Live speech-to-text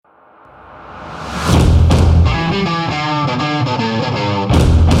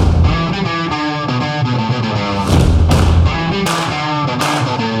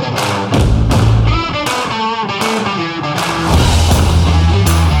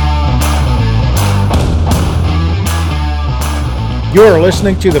You are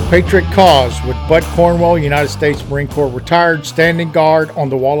listening to The Patriot Cause with Bud Cornwell, United States Marine Corps retired, standing guard on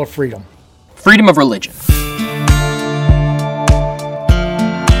the Wall of Freedom. Freedom of religion.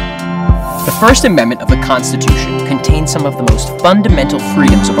 The First Amendment of the Constitution contains some of the most fundamental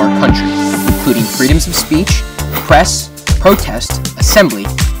freedoms of our country, including freedoms of speech, press, protest, assembly,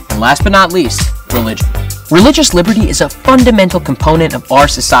 and last but not least, religion. Religious liberty is a fundamental component of our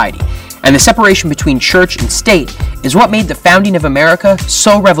society, and the separation between church and state is what made the founding of America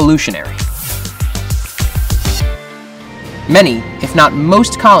so revolutionary. Many, if not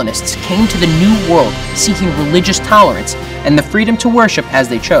most colonists, came to the New World seeking religious tolerance and the freedom to worship as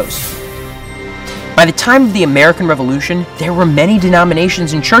they chose. By the time of the American Revolution, there were many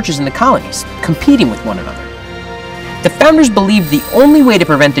denominations and churches in the colonies, competing with one another. The founders believed the only way to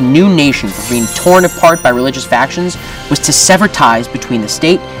prevent the new nation from being torn apart by religious factions was to sever ties between the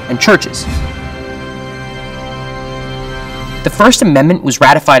state and churches. The First Amendment was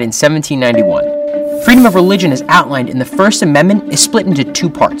ratified in 1791. Freedom of religion as outlined in the First Amendment is split into two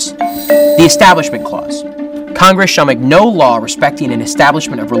parts. The Establishment Clause. Congress shall make no law respecting an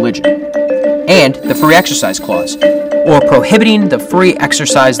establishment of religion. And the Free Exercise Clause, or prohibiting the free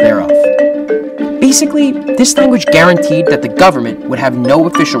exercise thereof. Basically, this language guaranteed that the government would have no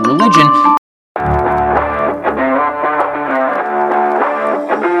official religion.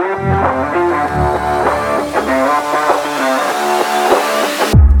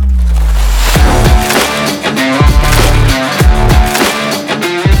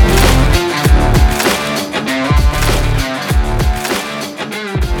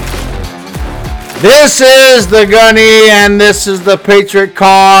 This is the Gunny, and this is the Patriot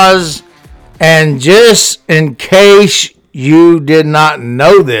Cause. And just in case you did not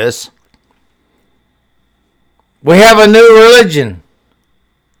know this, we have a new religion.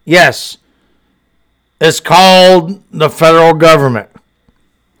 Yes, it's called the federal government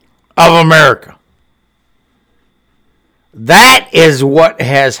of America. That is what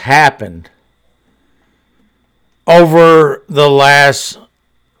has happened over the last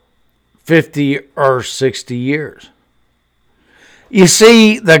 50 or 60 years. You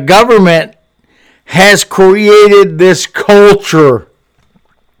see, the government has created this culture,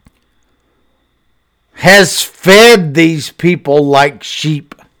 has fed these people like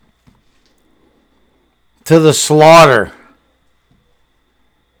sheep to the slaughter,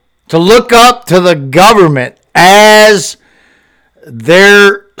 to look up to the government as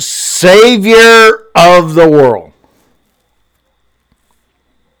their savior of the world.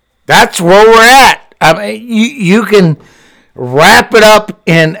 That's where we're at. I mean, you can wrap it up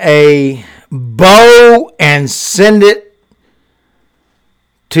in a bow and send it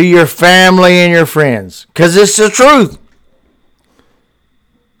to your family and your friends, because it's the truth.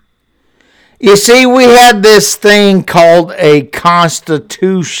 You see, we had this thing called a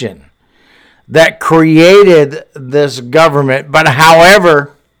constitution that created this government, but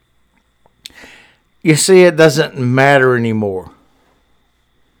however, you see, it doesn't matter anymore.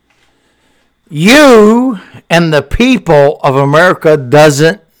 You and the people of America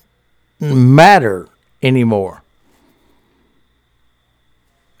doesn't matter anymore.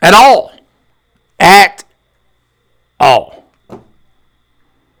 At all. At all.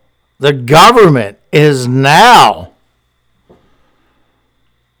 The government is now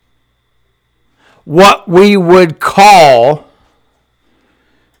what we would call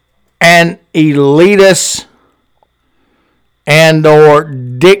an elitist and or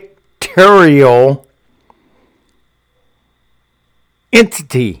dictatorial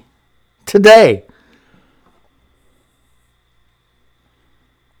entity today.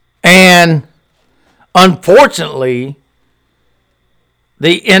 And unfortunately,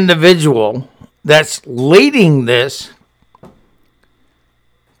 the individual that's leading this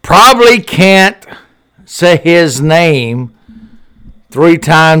probably can't say his name 3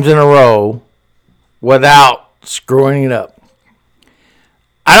 times in a row without screwing it up.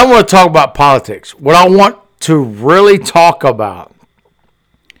 I don't want to talk about politics. What I want to really talk about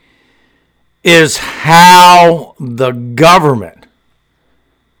is how the government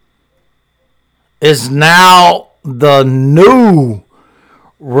is now the new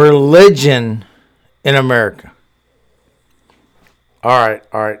religion in America. All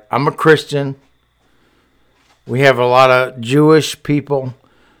right. I'm a Christian. We have a lot of Jewish people,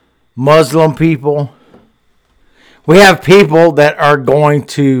 Muslim people. We have people that are going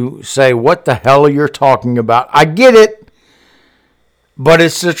to say, what the hell are you talking about? I get it, but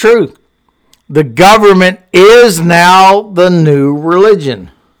it's the truth. The government is now the new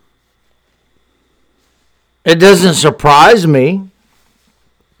religion. It doesn't surprise me.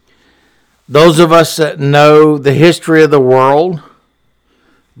 Those of us that know the history of the world,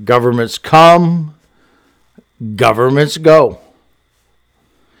 Governments come, governments go.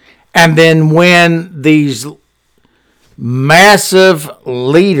 And then when these massive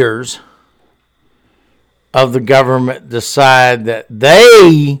leaders of the government decide that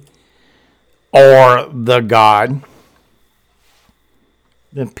they are the God,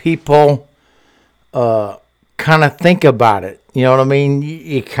 then people kind of think about it. You know what I mean?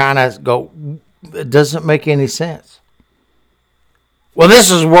 You kind of go, it doesn't make any sense. Well,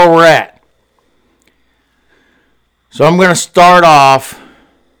 this is where we're at. So I'm going to start off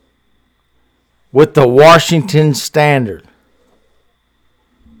with the Washington Standard.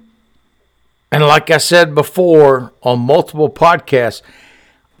 And like I said before on multiple podcasts,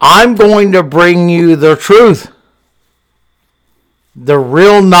 I'm going to bring you the truth, the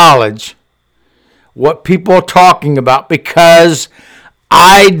real knowledge, what people are talking about, because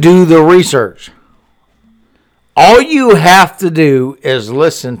I do the research. All you have to do is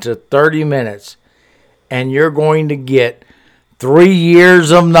listen to 30 minutes and you're going to get 3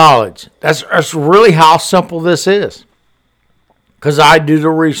 years of knowledge. That's really how simple this is, because I do the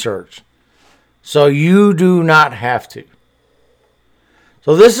research. So you do not have to.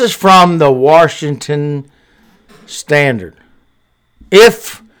 So this is from the Washington Standard.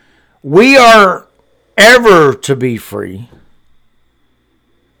 If we are ever to be free,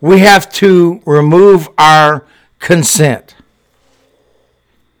 we have to remove our consent.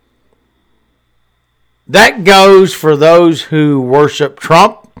 That goes for those who worship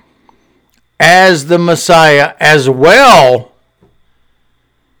Trump as the Messiah as well,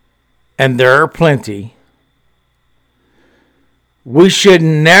 and there are plenty. We should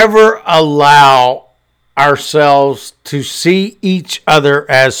never allow ourselves to see each other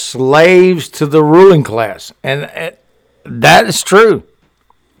as slaves to the ruling class. And that is true.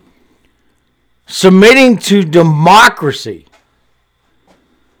 Submitting to democracy.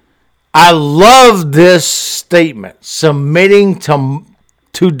 I love this statement. Submitting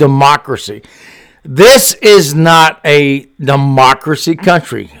to democracy. This is not a democracy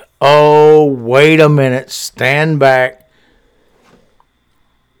country. Oh, wait a minute. Stand back.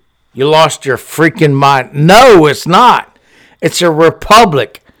 You lost your freaking mind. No, it's not. It's a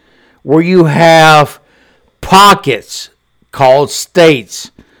republic where you have pockets called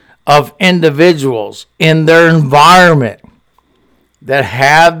states of individuals in their environment that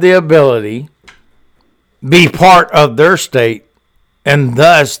have the ability be part of their state and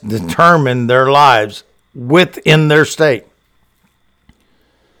thus determine their lives within their state.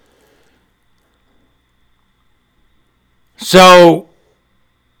 So,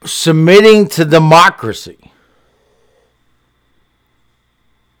 submitting to democracy,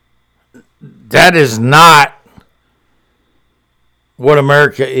 that is not what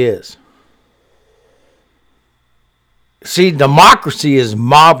America is. See, democracy is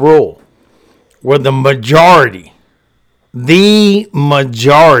mob rule, where the majority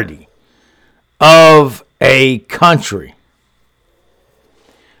of a country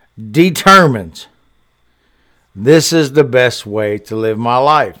determines this is the best way to live my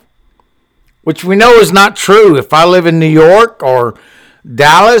life, which we know is not true. If I live in New York or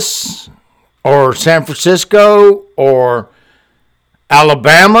Dallas or San Francisco or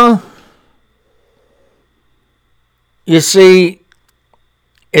Alabama, you see,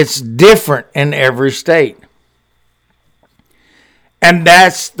 it's different in every state. And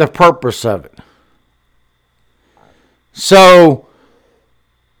that's the purpose of it. So,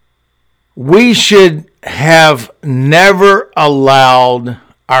 we should have never allowed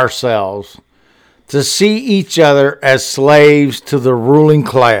ourselves to see each other as slaves to the ruling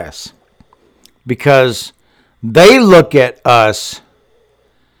class, because they look at us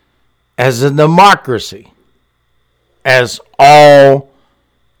as a democracy, as all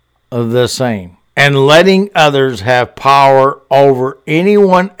of the same, and letting others have power over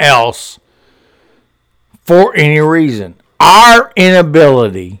anyone else for any reason. Our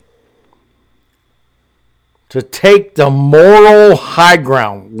inability to take the moral high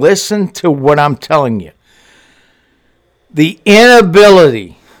ground. Listen to what I'm telling you. The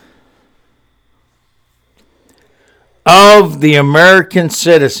inability of the American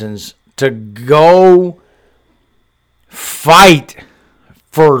citizens to go fight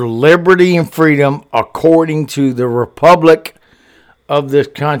for liberty and freedom according to the republic of this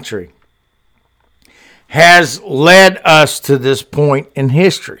country has led us to this point in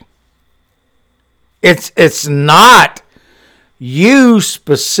history. It's not you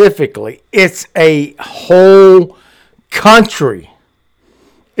specifically. It's a whole country.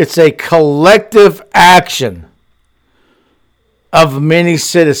 It's a collective action of many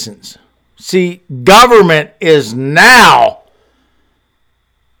citizens. See, government is now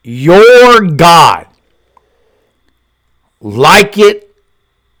your God, like it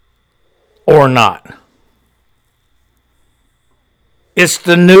or not. It's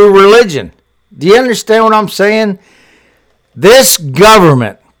the new religion. Do you understand what I'm saying? This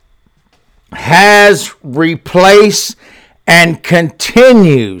government has replaced and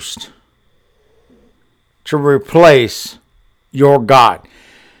continues to replace your God.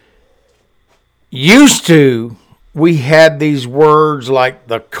 Used to, we had these words like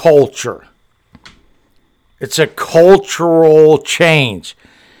the culture. It's a cultural change,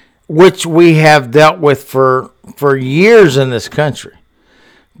 which we have dealt with for years in this country.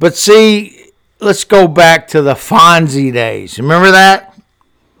 But see, let's go back to the Fonzie days. Remember that?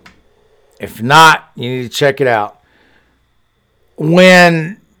 If not, you need to check it out.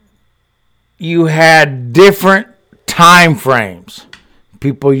 When you had different time frames.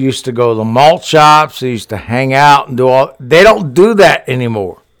 People used to go to the malt shops. They used to hang out and do all. They don't do that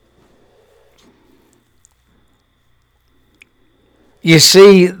anymore. You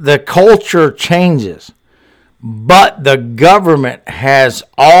see, the culture changes. But the government has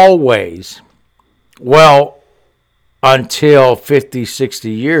always, well, until 50, 60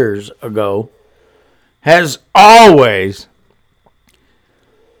 years ago, has always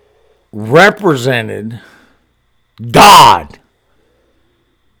represented God,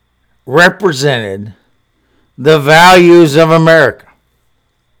 represented the values of America.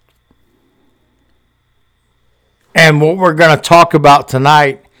 And what we're going to talk about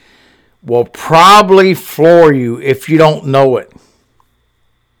tonight will probably floor you if you don't know it.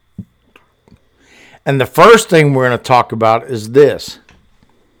 And the first thing we're going to talk about is this.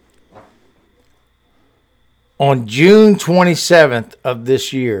 On June 27th of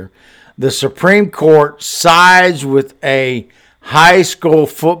this year, the Supreme Court sides with a high school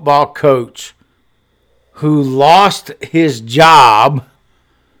football coach who lost his job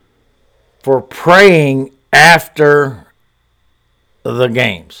for praying after the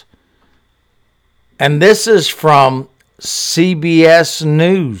games. And this is from CBS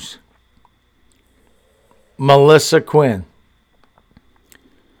News. Melissa Quinn.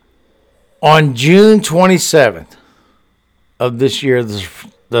 On June 27th of this year,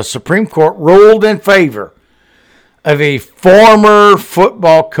 the Supreme Court ruled in favor of a former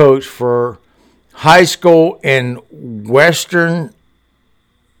football coach for high school in Western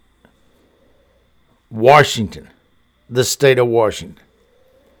Washington, the state of Washington.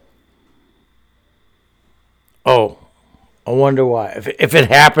 Oh, I wonder why. If it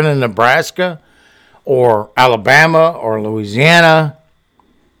happened in Nebraska or Alabama or Louisiana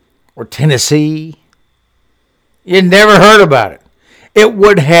or Tennessee, you never heard about it. It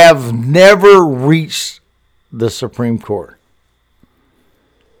would have never reached the Supreme Court.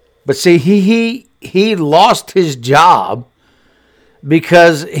 But see, he lost his job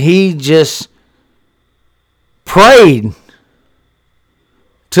because he just prayed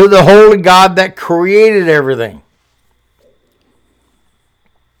to the holy God that created everything.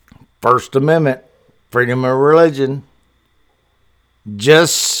 First Amendment, freedom of religion.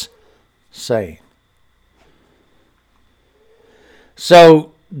 Just saying.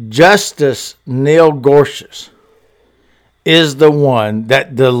 So, Justice Neil Gorsuch is the one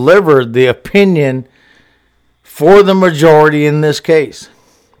that delivered the opinion for the majority in this case.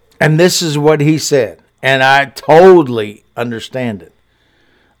 And this is what he said. And I totally understand it.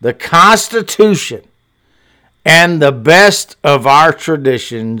 The Constitution and the best of our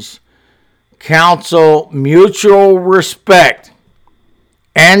traditions counsel mutual respect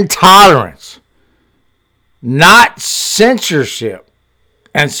and tolerance, not censorship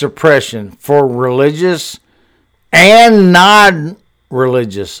and suppression for religious and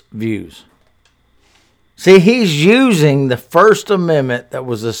non-religious views. See, he's using the First Amendment that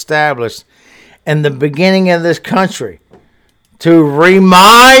was established in the beginning of this country to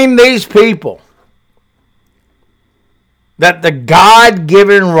remind these people that the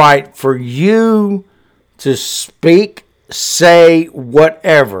God-given right for you to speak, say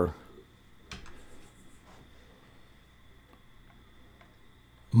whatever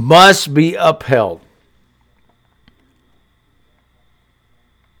must be upheld.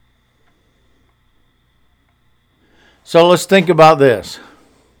 So let's think about this.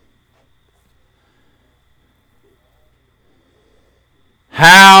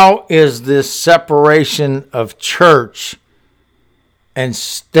 How is this separation of church and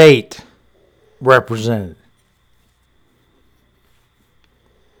state represented?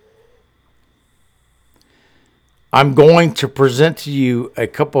 I'm going to present to you a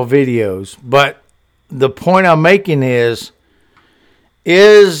couple of videos, but the point I'm making is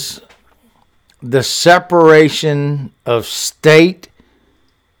the separation of state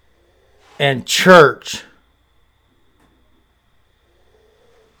and church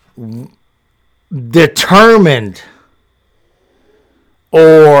determined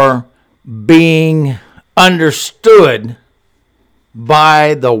or being understood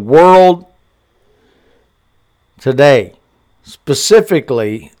by the world today,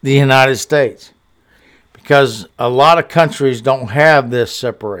 specifically the United States, because a lot of countries don't have this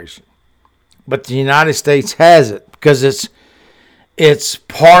separation, but the United States has it because it's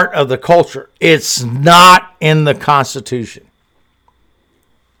part of the culture. It's not in the Constitution.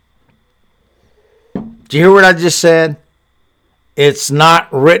 Do you hear what I just said? It's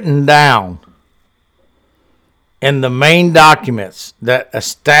not written down in the main documents that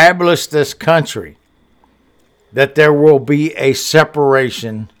establish this country that there will be a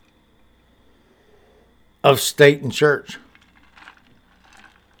separation of state and church.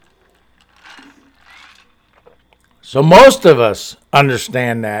 So most of us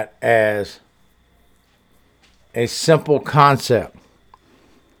understand that as a simple concept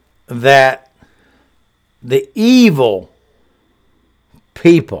that the evil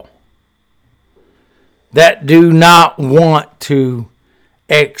people that do not want to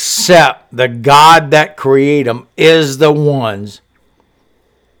accept the God that created them is the ones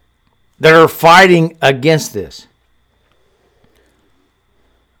that are fighting against this.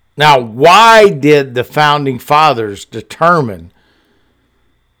 Now, why did the founding fathers determine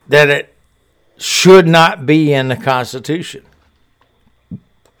that it should not be in the Constitution?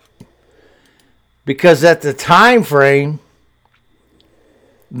 Because at the time frame,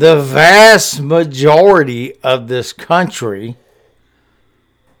 the vast majority of this country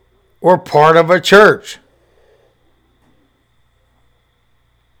were part of a church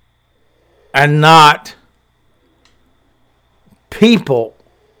and not people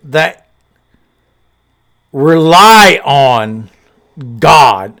that rely on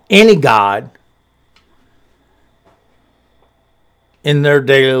God, any God, in their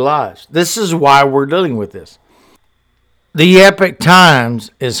daily lives. This is why we're dealing with this. The Epoch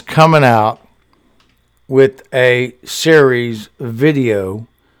Times is coming out with a series video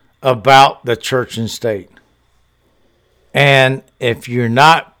about the church and state. And if you're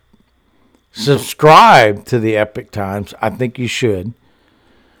not subscribed to the Epoch Times, I think you should,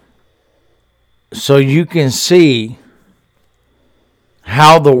 so you can see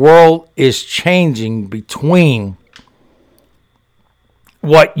how the world is changing between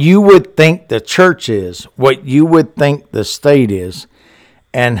what you would think the church is, what you would think the state is,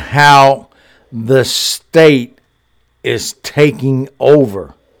 and how the state is taking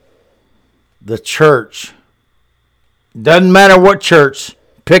over the church. Doesn't matter what church,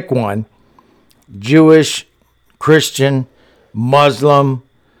 pick one. Jewish, Christian, Muslim,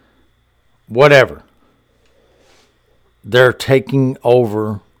 whatever. They're taking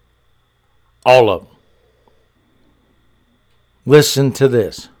over all of them. Listen to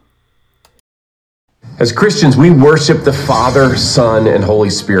this. As Christians, we worship the Father, Son, and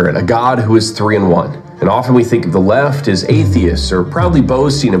Holy Spirit, a God who is three in one. And often we think of the left as atheists or proudly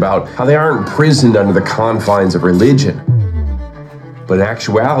boasting about how they aren't imprisoned under the confines of religion. But in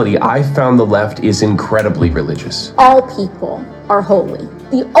actuality, I found the left is incredibly religious. All people are holy.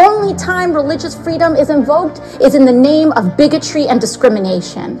 The only time religious freedom is invoked is in the name of bigotry and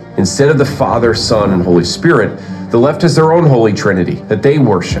discrimination. Instead of the Father, Son, and Holy Spirit, the left has their own holy trinity that they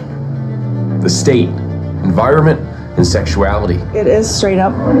worship. The state, environment, and sexuality. It is straight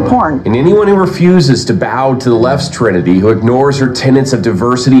up porn. And anyone who refuses to bow to the left's trinity, who ignores her tenets of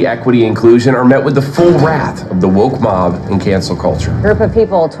diversity, equity, and inclusion, are met with the full wrath of the woke mob and cancel culture. A group of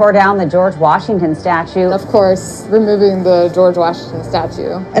people tore down the George Washington statue. Of course, removing the George Washington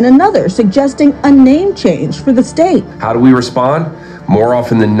statue. And another suggesting a name change for the state. How do we respond? More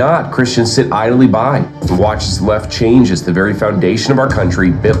often than not, Christians sit idly by and watch as the left changes the very foundation of our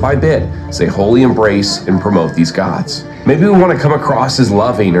country bit by bit as they wholly embrace and promote these gods. Maybe we want to come across as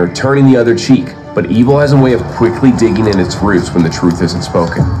loving or turning the other cheek, but evil has a way of quickly digging in its roots when the truth isn't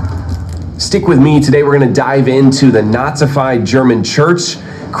spoken. Stick with me. Today we're going to dive into the Nazified German church,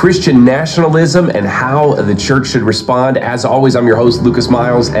 Christian nationalism, and how the church should respond. As always, I'm your host, Lucas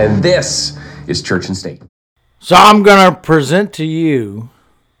Miles, and this is Church and State. So I'm going to present to you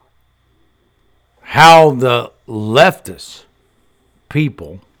how the leftist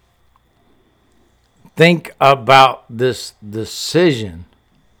people think about this decision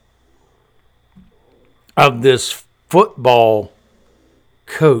of this football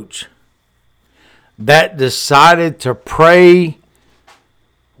coach that decided to pray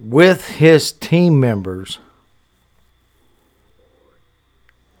with his team members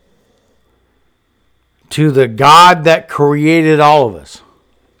to the God that created all of us.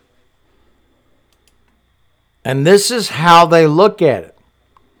 And this is how they look at it.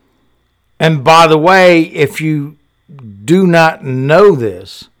 And by the way, if you do not know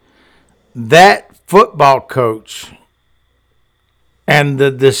this, that football coach and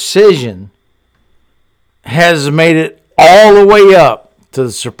the decision has made it all the way up to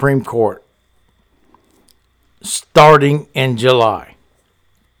the Supreme Court starting in July.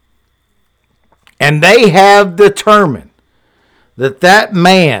 And they have determined that that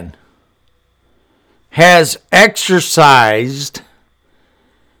man has exercised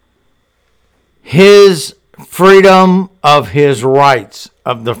his freedom of his rights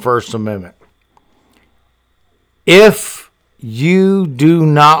of the First Amendment. If you do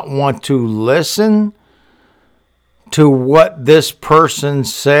not want to listen to what this person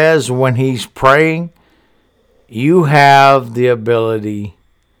says when he's praying, you have the ability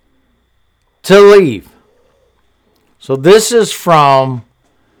to leave. So this is from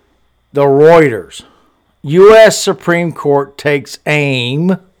the Reuters. U.S. Supreme Court takes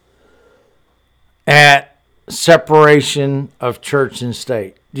aim at separation of church and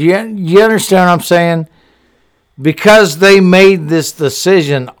state. Do you understand what I'm saying? Because they made this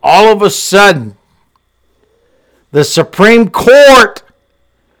decision, all of a sudden, the Supreme Court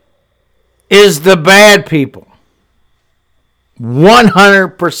is the bad people.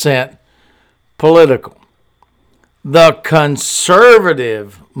 100% political. The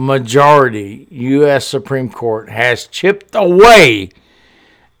conservative majority U.S. Supreme Court has chipped away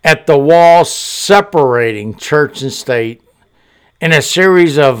at the wall separating church and state in a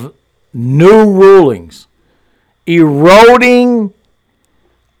series of new rulings, eroding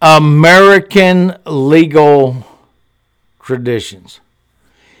American legal traditions,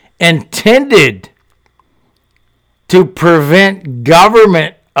 intended to prevent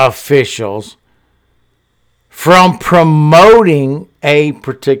government officials from promoting a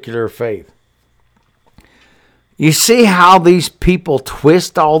particular faith. You see how these people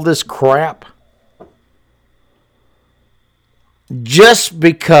twist all this crap? Just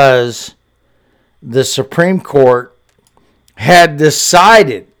because the Supreme Court had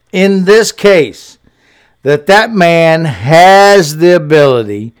decided in this case that that man has the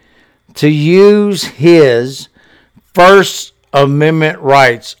ability to use his First Amendment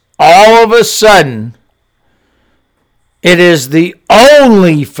rights, all of a sudden, it is the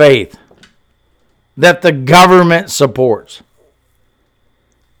only faith that the government supports.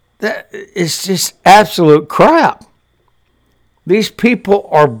 That is just absolute crap. These people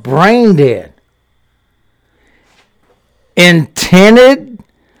are brain dead. Intended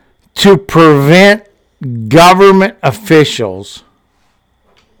to prevent government officials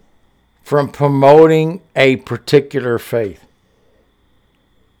from promoting a particular faith.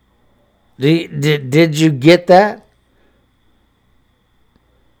 Did you get that?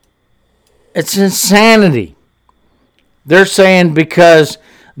 It's insanity. They're saying because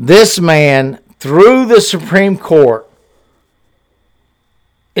this man, through the Supreme Court,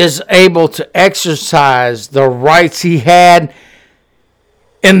 is able to exercise the rights he had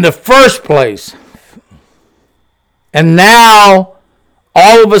in the first place. And now,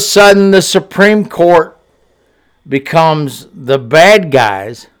 all of a sudden, the Supreme Court becomes the bad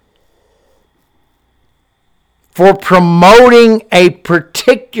guys for promoting a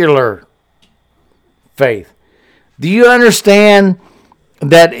particular faith. Do you understand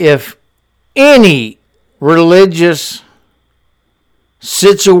that if any religious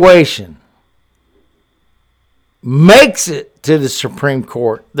situation makes it to the Supreme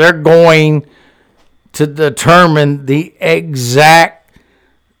Court, they're going to determine the exact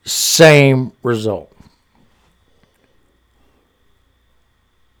same result?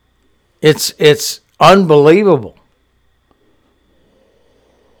 It's unbelievable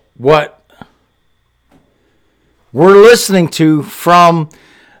what we're listening to from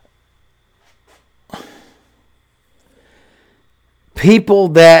people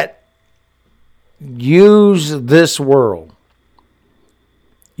that use this world,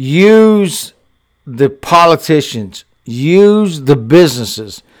 use the politicians, use the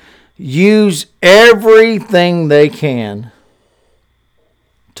businesses, use everything they can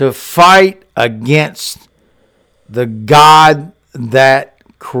to fight against the God that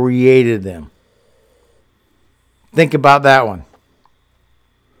created them. Think about that one.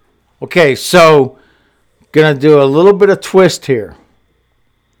 Okay, so going to do a little bit of twist here.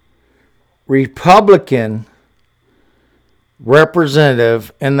 Republican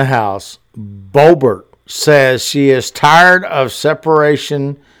representative in the House, Boebert, says she is tired of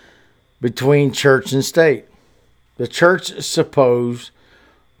separation between church and state. The church is supposed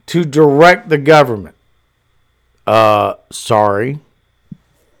to direct the government. Sorry.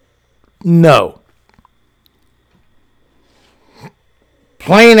 No.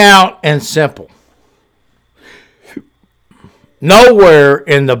 Plain out and simple. Nowhere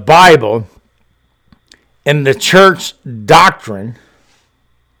in the Bible, in the church doctrine,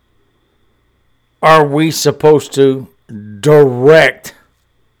 are we supposed to direct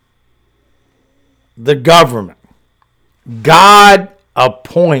the government. God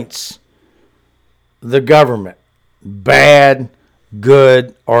appoints the government, bad,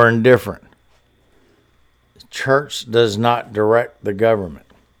 good, or indifferent. The church does not direct the government.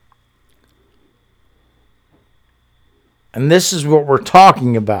 And this is what we're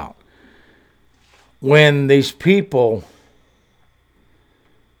talking about. When these people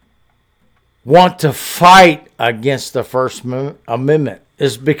want to fight against the First Amendment,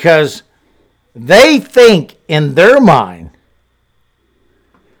 is because they think in their mind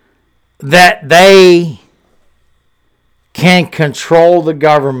that they can control the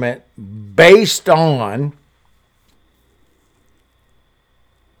government based on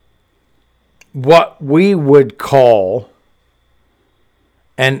what we would call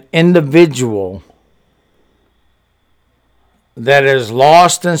an individual that is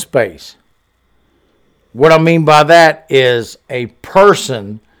lost in space. What I mean by that is a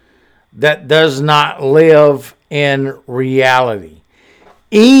person that does not live in reality.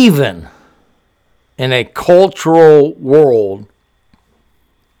 Even in a cultural world,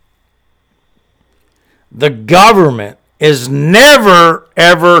 the government is never,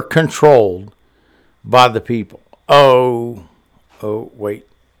 ever controlled by the people. Oh, wait.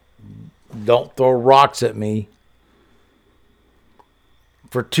 Don't throw rocks at me.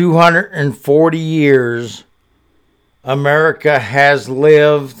 For 240 years, America has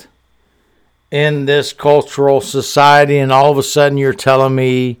lived in this cultural society, and all of a sudden you're telling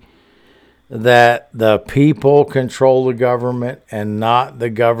me that the people control the government and not the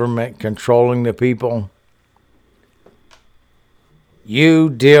government controlling the people? You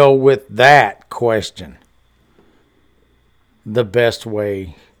deal with that question the best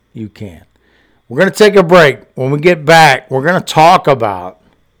way you can. We're going to take a break. When we get back, we're going to talk about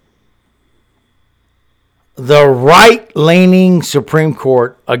the right-leaning Supreme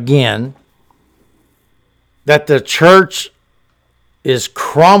Court again, that the church is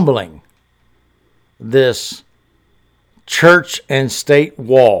crumbling this church and state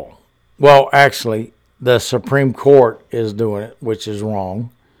wall. Well, actually, the Supreme Court is doing it, which is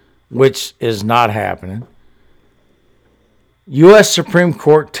wrong, which is not happening. U.S. Supreme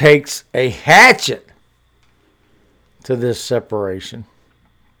Court takes a hatchet to this separation.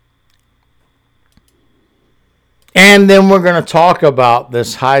 And then we're going to talk about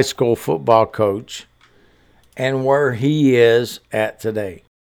this high school football coach and where he is at today.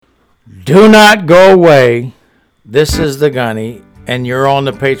 Do not go away. This is the Gunny, and you're on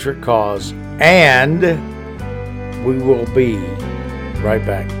the Patriot Cause, and we will be right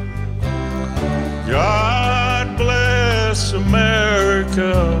back. God bless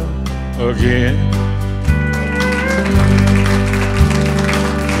America again.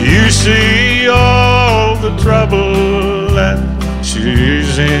 You see all the trouble that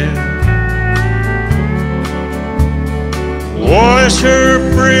she's in. Wash her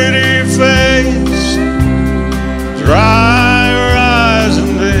pretty face, dry her eyes,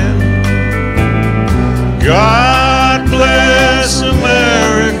 and then God bless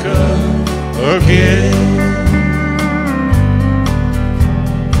America again.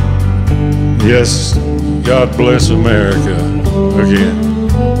 Yes, God bless America again.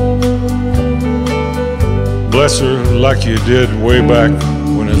 Bless her like you did way back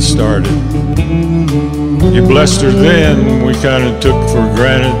when it started. You blessed her then, we kind of took for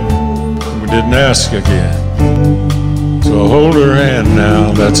granted. We didn't ask again. So hold her hand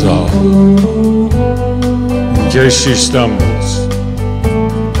now, that's all. In case she stumbles,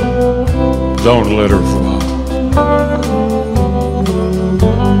 don't let her fall.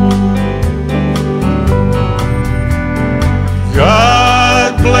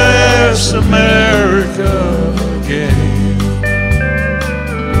 God bless America again.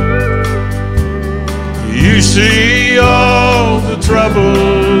 You see all the trouble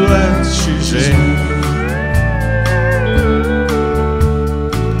that she's in.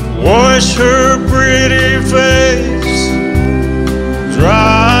 Wash her pretty face,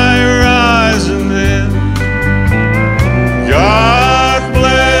 dry her eyes, and then God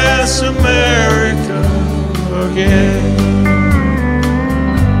bless America again.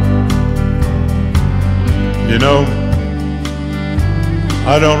 You know,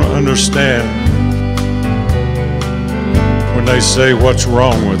 I don't understand when they say what's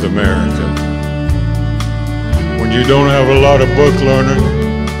wrong with America. When you don't have a lot of book learning,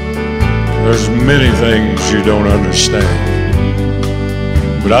 there's many things you don't understand.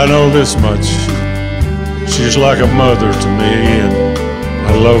 but I know this much. She's like a mother to me, and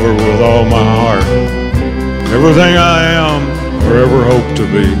I love her with all my heart. Everything I am or ever hope to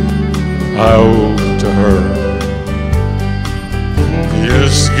be, I owe to her.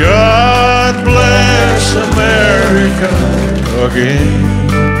 Yes, God bless America again.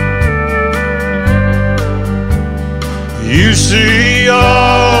 You see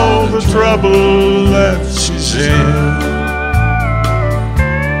all the trouble that she's in.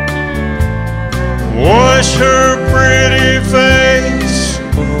 Wash her pretty face,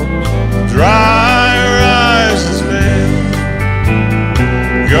 dry her eyes as then.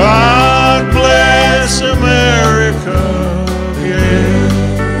 God bless America again.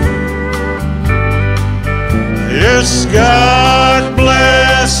 Yes, God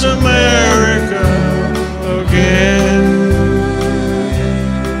bless America again.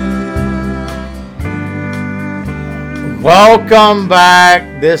 Welcome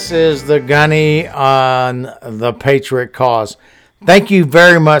back. This is the Gunny on the Patriot Cause. Thank you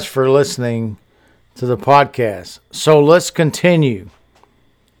very much for listening to the podcast. So let's continue.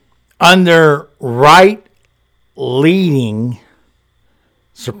 Under right leading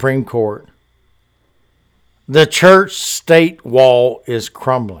Supreme Court, the church-state wall is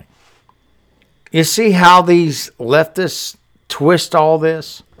crumbling. You see how these leftists twist all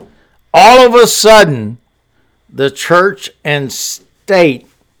this? All of a sudden, the church and state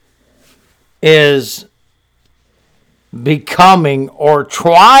is becoming or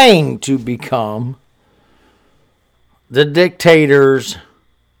trying to become the dictators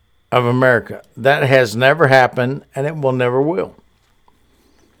of America. That has never happened, and it will never will.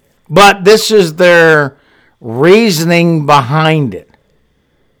 But this is their reasoning behind it.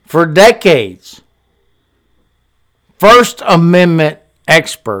 For decades, First Amendment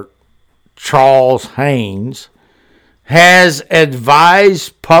expert Charles Haynes has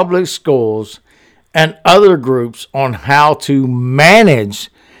advised public schools and other groups on how to manage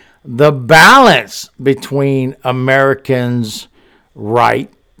the balance between Americans'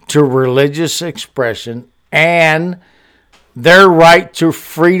 right to religious expression and their right to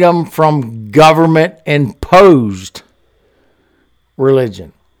freedom from government-imposed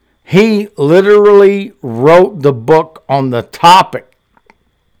religion. He literally wrote the book on the topic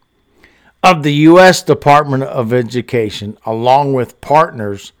of the U.S. Department of Education, along with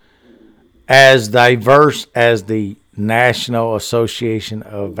partners as diverse as the National Association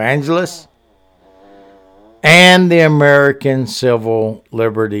of Evangelists and the American Civil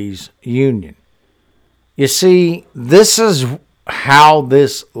Liberties Union. You see, this is how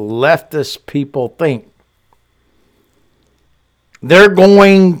this leftist people think. They're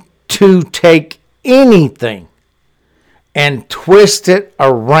going to take anything and twist it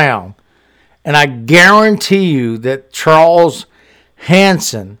around. And I guarantee you that Charles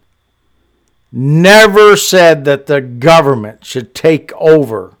Hanson never said that the government should take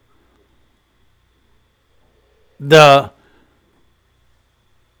over the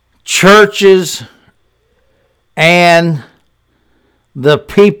churches and the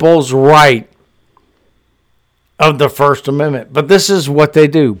people's right of the First Amendment. But this is what they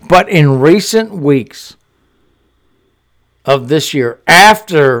do. But in recent weeks of this year,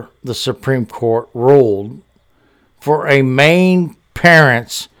 after the Supreme Court ruled for a Maine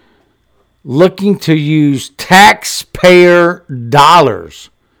parents looking to use taxpayer dollars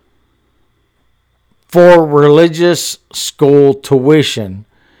for religious school tuition,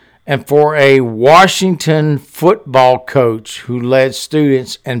 and for a Washington football coach who led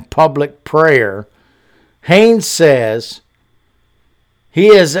students in public prayer, Haynes says he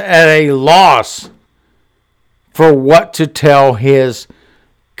is at a loss for what to tell his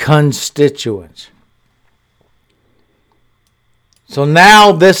constituents. So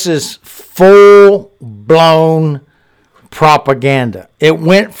now this is full-blown propaganda. It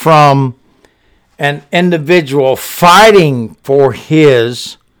went from an individual fighting for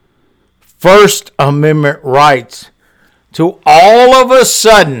his First Amendment rights to all of a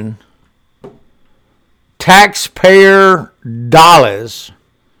sudden taxpayer dollars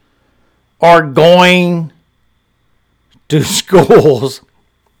are going to schools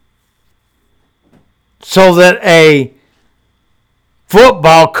so that a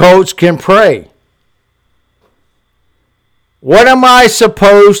football coach can pray. What am I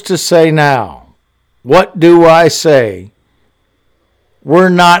supposed to say now? What do I say? We're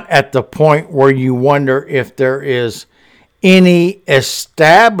not at the point where you wonder if there is any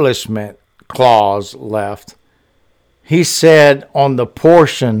establishment clause left. He said on the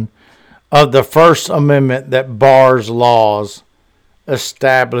portion of the First Amendment that bars laws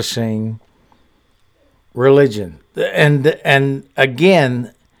establishing religion. And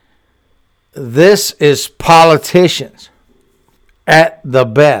again, this is politicians at the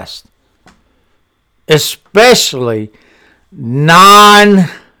best, especially non-God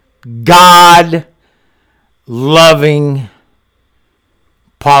loving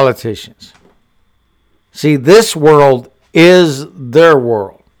politicians. See, this world is their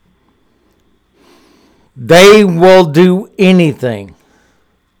world. They will do anything,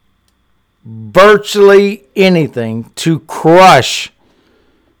 virtually anything, to crush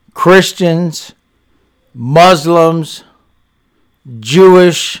Christians, Muslims,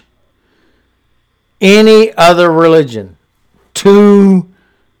 Jewish, any other religion, to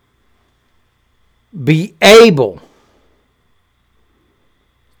be able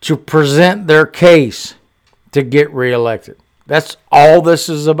to present their case to get reelected. That's all this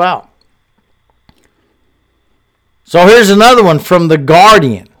is about. So here's another one from The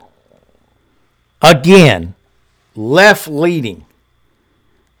Guardian. Again, left-leaning,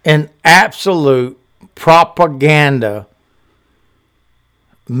 an absolute propaganda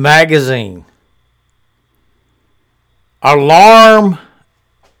magazine. Alarm.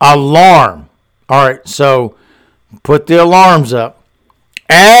 All right, so put the alarms up.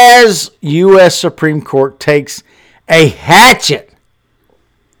 As U.S. Supreme Court takes a hatchet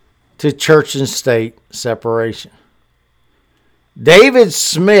to church and state separation. David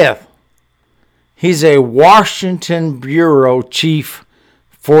Smith, he's a Washington bureau chief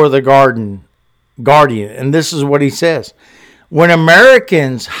for the Guardian, and this is what he says. When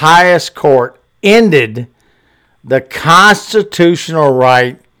Americans' highest court ended the constitutional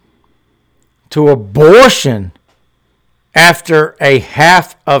right to abortion after a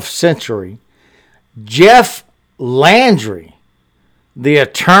half of century, Jeff Landry, the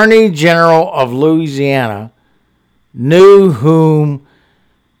Attorney General of Louisiana, knew whom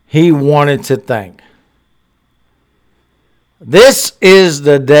he wanted to thank. This is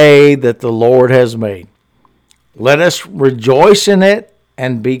the day that the Lord has made. Let us rejoice in it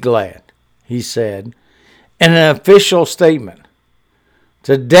and be glad, he said in an official statement.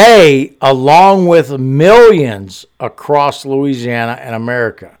 Today, along with millions across Louisiana and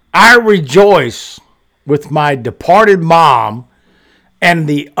America, I rejoice with my departed mom and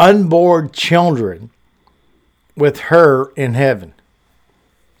the unborn children with her in heaven.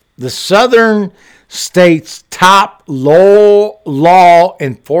 The southern state's top law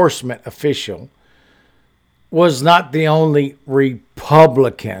enforcement official was not the only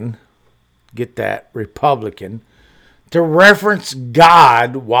Republican, get that, Republican, to reference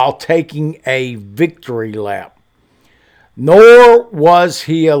God while taking a victory lap. Nor was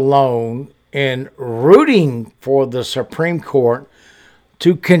he alone in rooting for the Supreme Court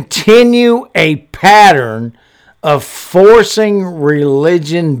to continue a pattern of forcing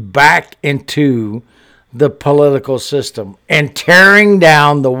religion back into the political system and tearing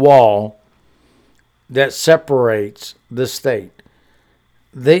down the wall that separates the state.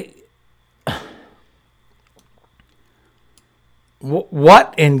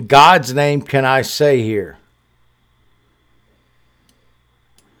 What in God's name can I say here?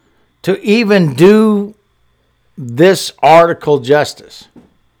 To even do this article justice,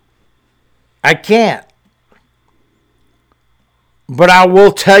 I can't. But I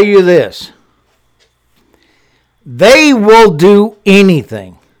will tell you this. They will do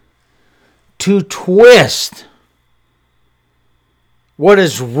anything to twist what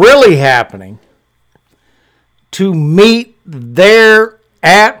is really happening to meet their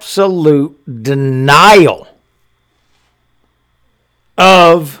absolute denial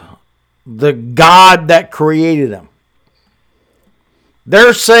of the God that created them.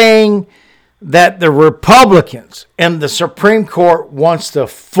 They're saying that the Republicans and the Supreme Court wants to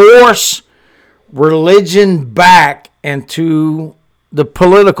force religion back into the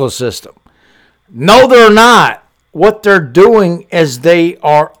political system. No, they're not. What they're doing is they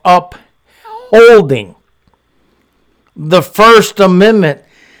are upholding the First Amendment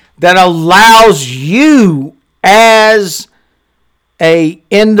that allows you as a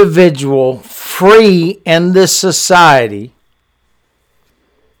individual free in this society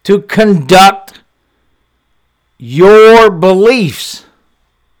to conduct your beliefs.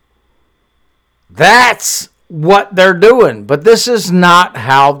 That's what they're doing. But this is not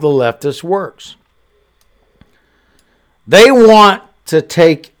how the leftist works. They want to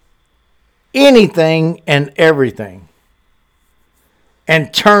take anything and everything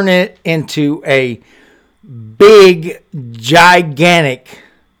and turn it into a big, gigantic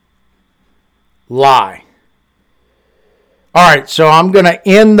lie. All right, so I'm going to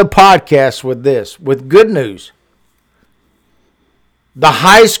end the podcast with this, with good news. The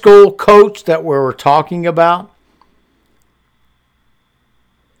high school coach that we were talking about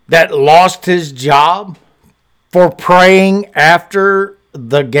that lost his job for praying after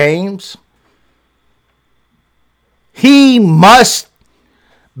the games, he must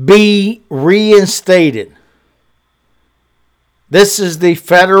be reinstated. This is the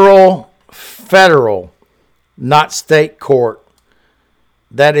federal, not state court,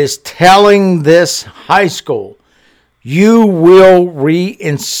 that is telling this high school, you will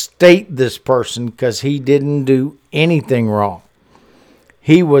reinstate this person because he didn't do anything wrong.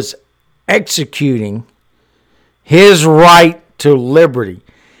 He was executing his right to liberty.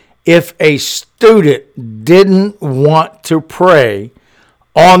 If a student didn't want to pray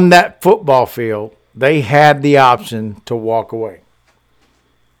on that football field, they had the option to walk away.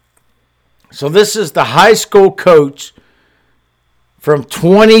 So this is the high school coach from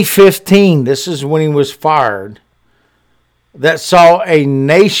 2015. This is when he was fired, that saw a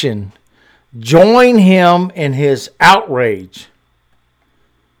nation join him in his outrage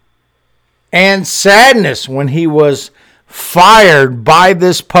and sadness when he was fired by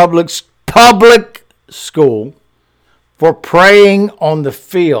this public school for praying on the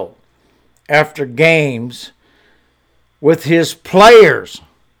field after games with his players,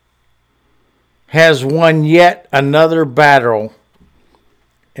 has won yet another battle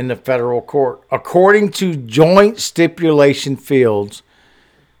in the federal court. According to joint stipulation fields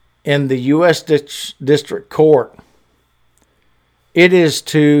in the U.S. District Court, it is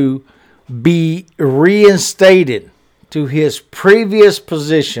to be reinstated to his previous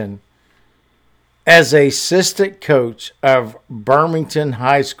position as assistant coach of Birmingham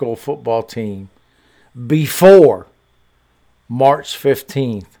High School football team before March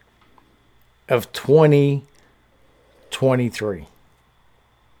 15th of 2023.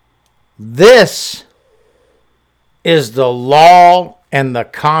 This is the law and the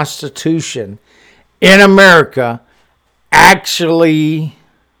Constitution in America actually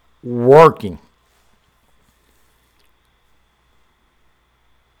working.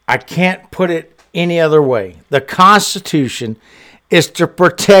 I can't put it any other way. The Constitution is to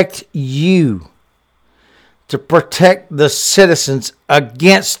protect you, to protect the citizens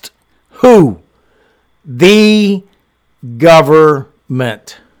against who? The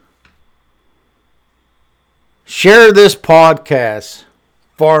government. Share this podcast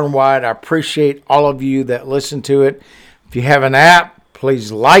far and wide. I appreciate all of you that listen to it. If you have an app,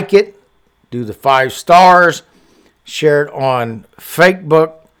 please like it. Do the 5 stars. Share it on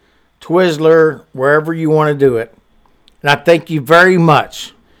Facebook, Twizzler, wherever you want to do it. And I thank you very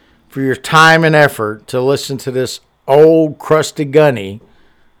much for your time and effort to listen to this old crusty gunny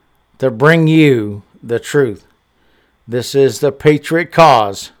to bring you the truth. This is the Patriot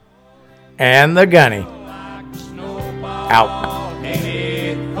Cause and the Gunny. Out.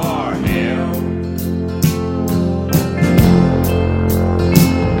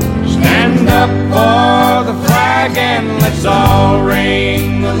 Stand up for the flag and let's all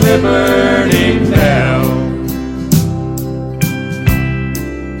ring the Liberty Bell.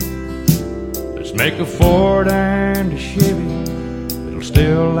 Let's make a Ford and a Chevy that'll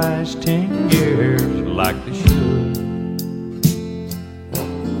still last 10 years like they should.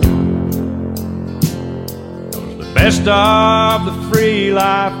 The best of the free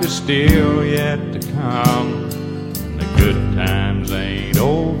life is still yet to come. The good times ain't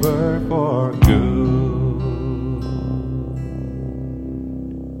over for good.